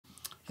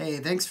Hey,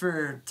 thanks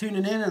for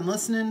tuning in and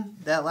listening.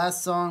 That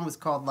last song was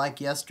called Like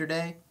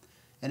Yesterday,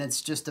 and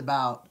it's just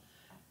about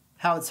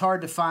how it's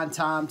hard to find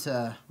time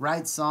to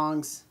write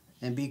songs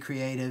and be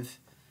creative.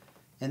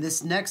 And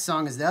this next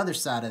song is the other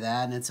side of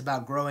that, and it's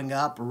about growing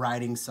up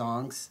writing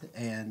songs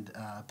and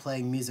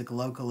playing music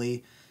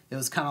locally. It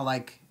was kind of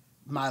like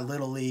my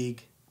little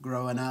league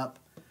growing up,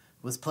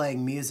 was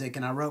playing music,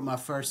 and I wrote my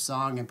first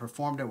song and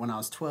performed it when I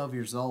was 12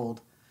 years old.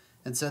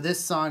 And so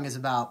this song is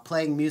about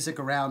playing music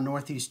around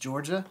Northeast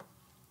Georgia.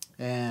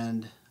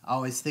 And I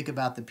always think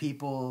about the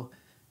people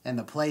and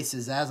the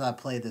places as I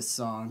play this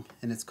song,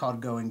 and it's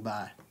called Going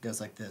By. It goes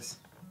like this.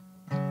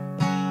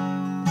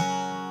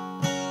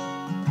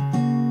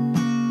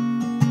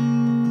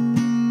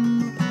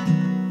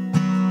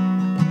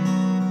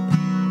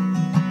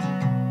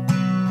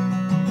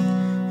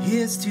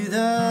 Here's to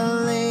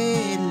the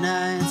late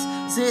nights,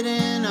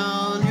 sitting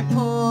on your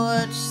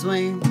porch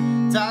swing,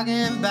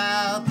 talking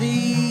about the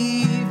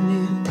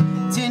evening,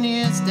 10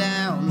 years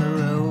down the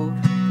road.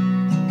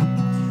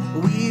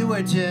 We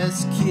were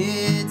just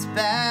kids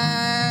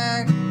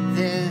back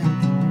then,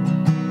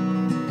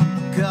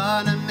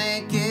 gonna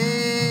make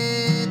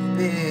it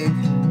big.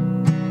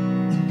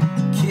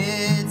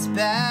 Kids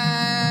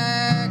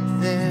back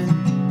then.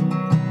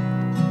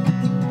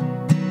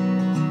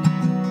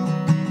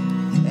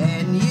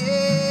 And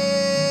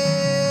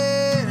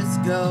years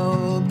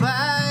go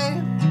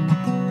by.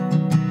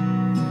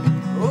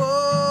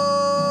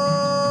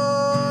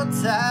 Oh,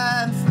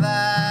 time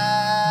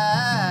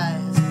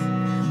flies.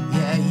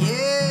 Yeah,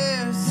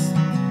 years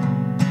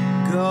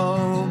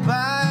go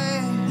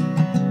by.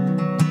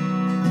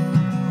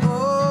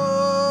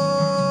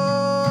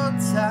 Oh,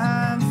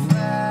 time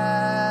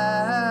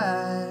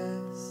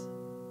flies.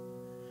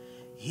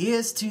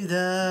 Here's to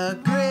the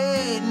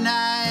great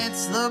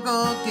nights,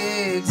 local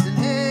gigs and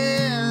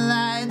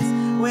headlights,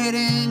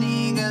 waiting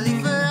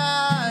eagerly for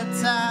our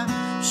time.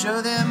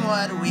 Show them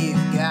what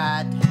we've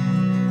got.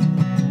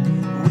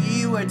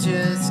 We were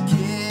just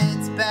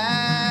kids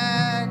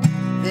back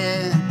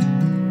then,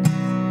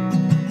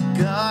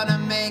 gonna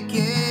make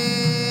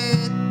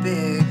it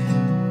big.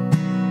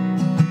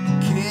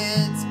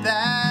 Kids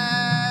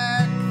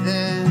back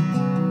then,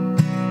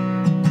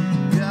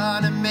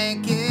 gonna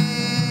make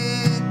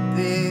it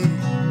big.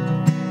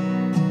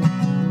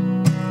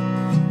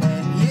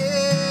 And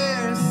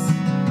years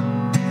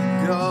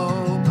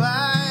go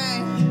by.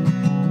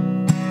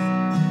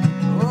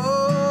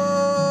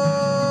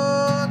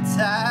 Oh,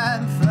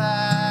 time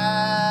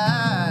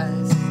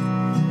flies.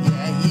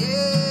 Yeah,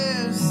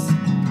 years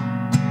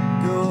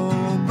go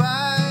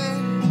by.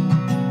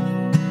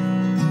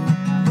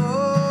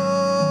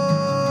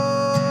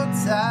 Oh,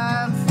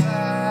 time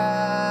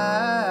flies.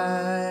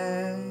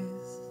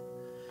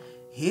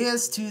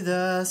 Here's to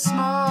the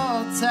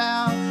small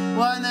town,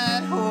 one that